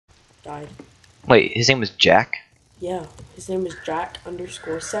Died. Wait, his name was Jack? Yeah, his name is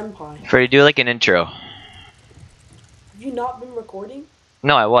Jack_Senpai. Freddie, do like an intro. Have you not been recording?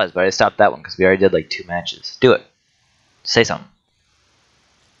 No, I was, but I stopped that one because we already did like 2 matches. Do it. Say something.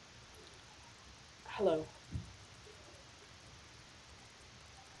 Hello.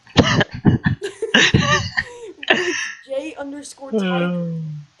 J_Tiger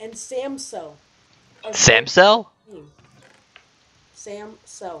and Samcell. Samcell?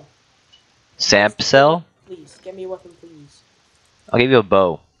 Samcell. Samcell? Please, get me a weapon, please. I'll give you a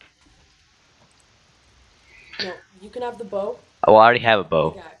bow. No, you can have the bow. Oh, I already have a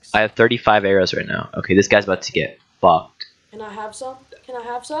bow. Pickaxe. I have 35 arrows right now. Okay, this guy's about to get fucked. Can I have some? Can I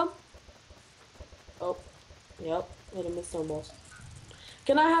have some? Oh, yep. Hit him with snowballs.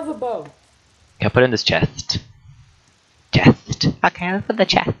 Can I have a bow? Can I put it in this chest? Chest. Okay, I'll put the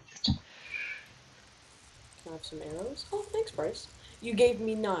chest. Can I have some arrows? Oh, thanks, Bryce. You gave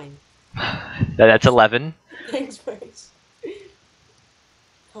me 9. That's 11. Thanks, Bryce.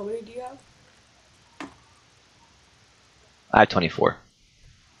 How many do you have? I have 24.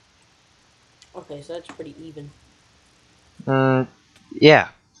 Okay, so that's pretty even. Yeah.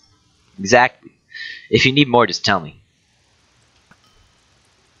 Exactly. If you need more, just tell me.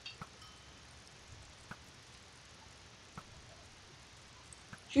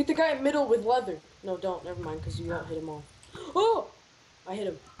 Shoot the guy in middle with leather. No, don't. Never mind, because you won't hit him off. Oh! I hit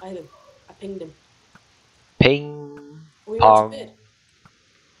him. I hit him. I pinged him. Ping. We went Pong. to mid.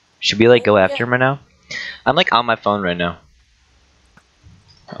 Should we like go after him right now? I'm like on my phone right now.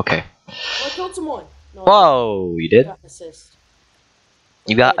 Okay. Oh, I killed someone. No, Whoa, you did? I got an assist.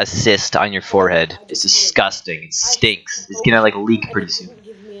 You got a cyst on your forehead. It's disgusting. It stinks. It's gonna like leak pretty soon. Didn't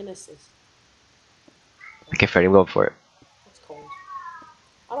give me an assist. Okay, Freddie, we'll go for it. That's cold.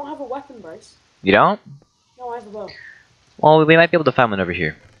 I don't have a weapon, Bryce. You don't? No, I have a bow. Well, we might be able to find one over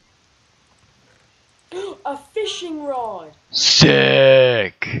here. A fishing rod.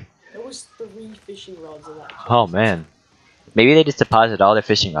 Sick. There was 3 fishing rods in that. Oh man. Maybe they just deposited all their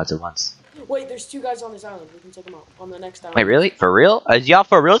fishing rods at once. Wait, there's 2 guys on this island. We can take them out on the next island. Wait, really? For real? Is y'all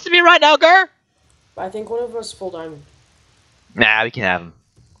for real to me right now, girl? But I think one of us full diamond. Nah, we can have them.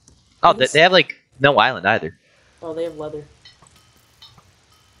 Oh, they have like no island either. Oh, they have leather.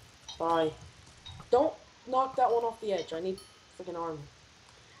 Bye. Don't knock that one off the edge. I need freaking armor.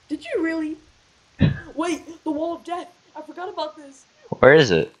 Did you really? Wait, the wall of death. I forgot about this. Where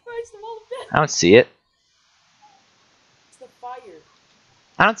is it? Christ, the wall of death. I don't see it. It's the fire.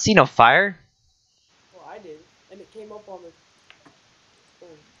 I don't see no fire. Well, I did, and it came up on the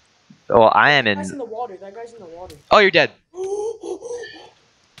thing. Well, I am That in. guy's in the water. That guy's in the water. Oh, you're dead.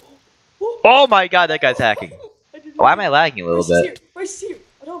 Oh my god, that guy's hacking. Why am I lagging a little bit? Bryce is here.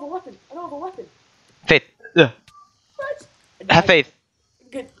 I don't have a weapon. I don't have a weapon. Faith. Ugh. Bryce. Have faith.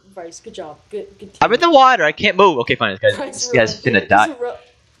 Good, Bryce. Good job. Good team. I'm in the water. I can't move. Okay, fine. This Bryce, guy's run. finna die.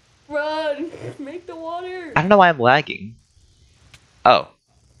 Run. Make the water. I don't know why I'm lagging. Oh.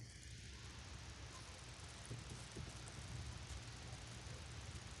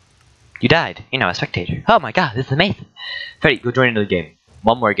 You died. You're now a spectator. Oh my god, this is amazing. Freddie, go join into the game.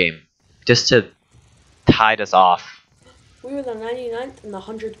 One more game. Just to tide us off. We were the 99th and the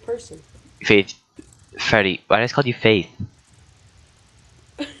 100th person. Faith. Freddie, why did I just call you Faith?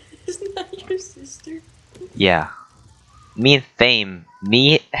 Isn't that your sister? Yeah. Me and fame.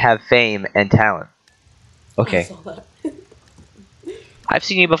 Me have fame and talent. Okay. I saw that. I've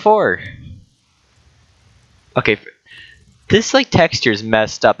seen you before. Okay. This like texture is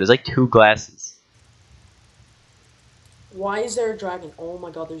messed up. There's like 2 glasses. Why is there a dragon? Oh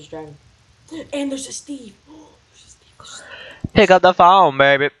my god, there's a dragon. And there's a Steve. Pick up the phone,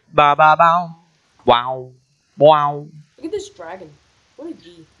 baby. Ba ba ba. Wow. Wow. Look at this dragon. What a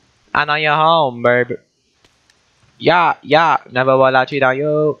G. I know you're home, baby. Yeah, yeah. Never will I cheat on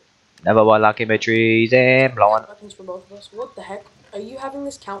you. Never will I keep my trees and blowing. Weapons for both of us. What the heck? Are you having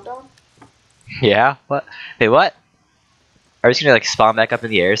this countdown? Yeah. What? Wait, what? Are we just gonna like spawn back up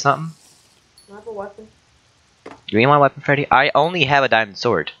in the air or something? I have a weapon. You need one weapon, Freddy? I only have a diamond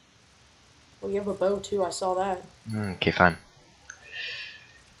sword. Well, you have a bow too. I saw that. Okay, fine.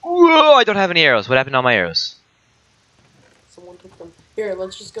 Whoa! I don't have any arrows. What happened to all my arrows? Someone took them. Here,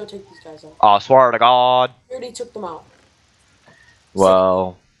 let's just go take these guys out. Oh, swear to God. We already took them out.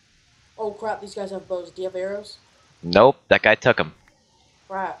 Well. Oh crap! These guys have bows. Do you have arrows? Nope. That guy took them.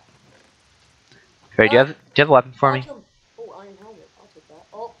 Crap. Freddy, do you have a weapon for me? Oh, iron helmet. I'll take that.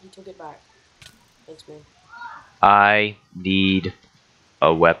 Oh, you took it back. Thanks, man. I need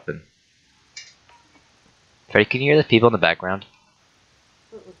a weapon. Freddy, can you hear the people in the background?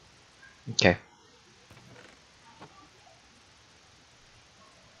 Okay.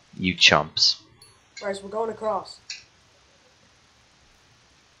 You chumps. Bryce, we're going across.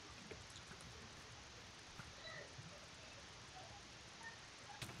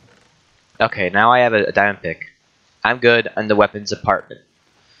 Okay, now I have a diamond pick. I'm good in the weapons department.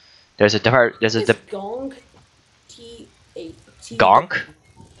 There's a Gong T gonk.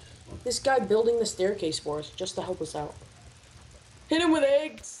 This guy building the staircase for us just to help us out. Hit him with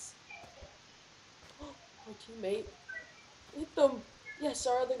eggs. My teammate. Hit them. Yes,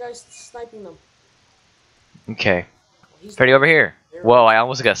 our other guy's sniping them. Okay. He's Freddie, over here. Whoa, I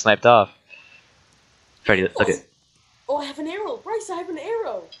almost got sniped off. Freddie, look at. Oh, I have an arrow. Bryce, I have an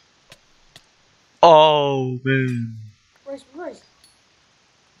arrow. Oh, man. Bryce.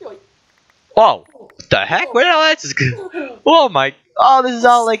 Yo, Whoa. What the heck? Where did all that just go? Oh, my. Oh, this is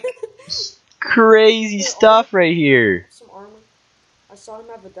all like crazy stuff right here. Some armor. I saw him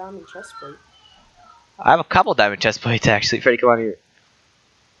have a diamond chest plate. I have a couple diamond chest plates, actually. Freddie, come on here.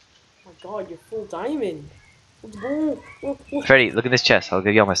 Oh my god, you're full diamond. Let's go. Freddie, look at this chest. I'll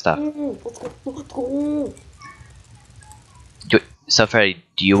give you all my stuff. Let's go. So, Freddie,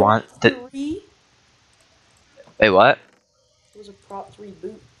 do you want the... 3? Wait, what? Those are prop 3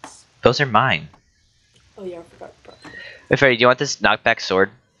 boots. Those are mine. Oh yeah, I forgot prop 3. Wait, Freddie, do you want this knockback sword?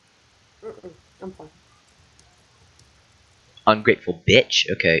 I'm fine. Ungrateful bitch.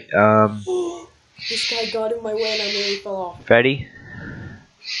 Okay, This guy got in my way and I nearly fell off. Freddie?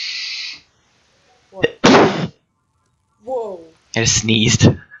 What? Whoa. I just sneezed.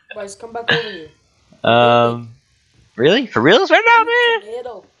 Bryce, come back over here. Really? For reals right now, man?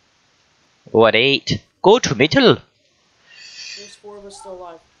 Middle. What, 8? Go to middle. There's 4 of us still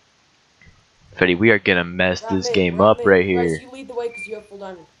alive. Freddie, we are gonna mess this game up right here. Bryce, you lead the way because you have full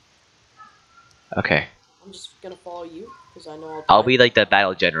diamond. Okay. I'm just gonna follow you because I know I'll be like the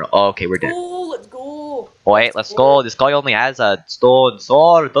battle general. Oh, okay, we're dead. Oh, let's go. Wait, let's go. This guy only has a stone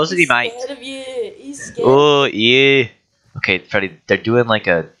sword, doesn't he, mate? He's scared of you. He's scared. Oh, yeah. Okay, Freddie, they're doing like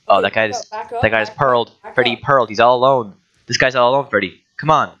a... Oh, that guy's pearled. Freddie pearled. He's all alone. This guy's all alone, Freddie.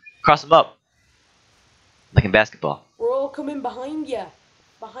 Come on. Cross him up. Like in basketball. We're all coming behind you.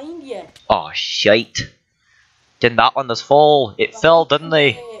 Behind you. Oh, shite. Then that one was full. It fell, didn't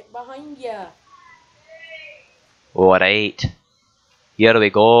they? Behind you. Alright. Here we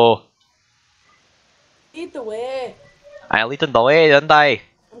go. Lead the way. I lead the way, didn't I?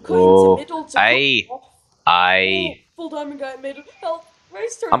 I'm going to middle to Aye. Full diamond guy in middle. Help.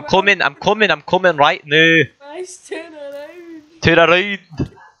 Bryce, turn I'm coming right now. Bryce, turn around. Turn around.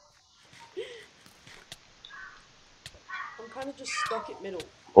 I'm kind of just stuck at middle.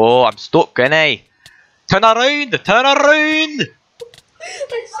 Oh, I'm stuck, ain't I? Turn around. I see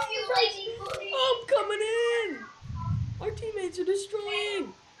you, Bryce. I'm coming in. Our teammates are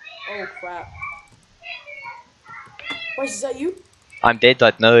destroying. Oh, crap. Bryce, is that you? I'm dead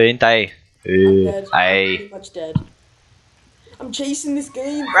right now, ain't I? I'm dead. I'm Aye. pretty much dead. I'm chasing this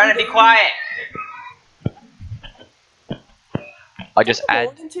game. Brandon, be quiet. I just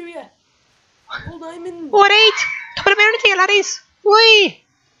add. Into you. Full diamond. Alright. Come on, here, laddies. Wee.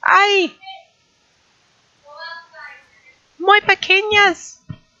 Aye. My pequeñas.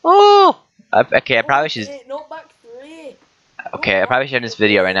 Oh. Okay, I probably should. Not back 3. Okay, I probably should end this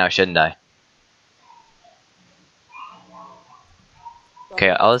video right now, shouldn't I? Okay,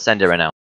 I'll just end it right now.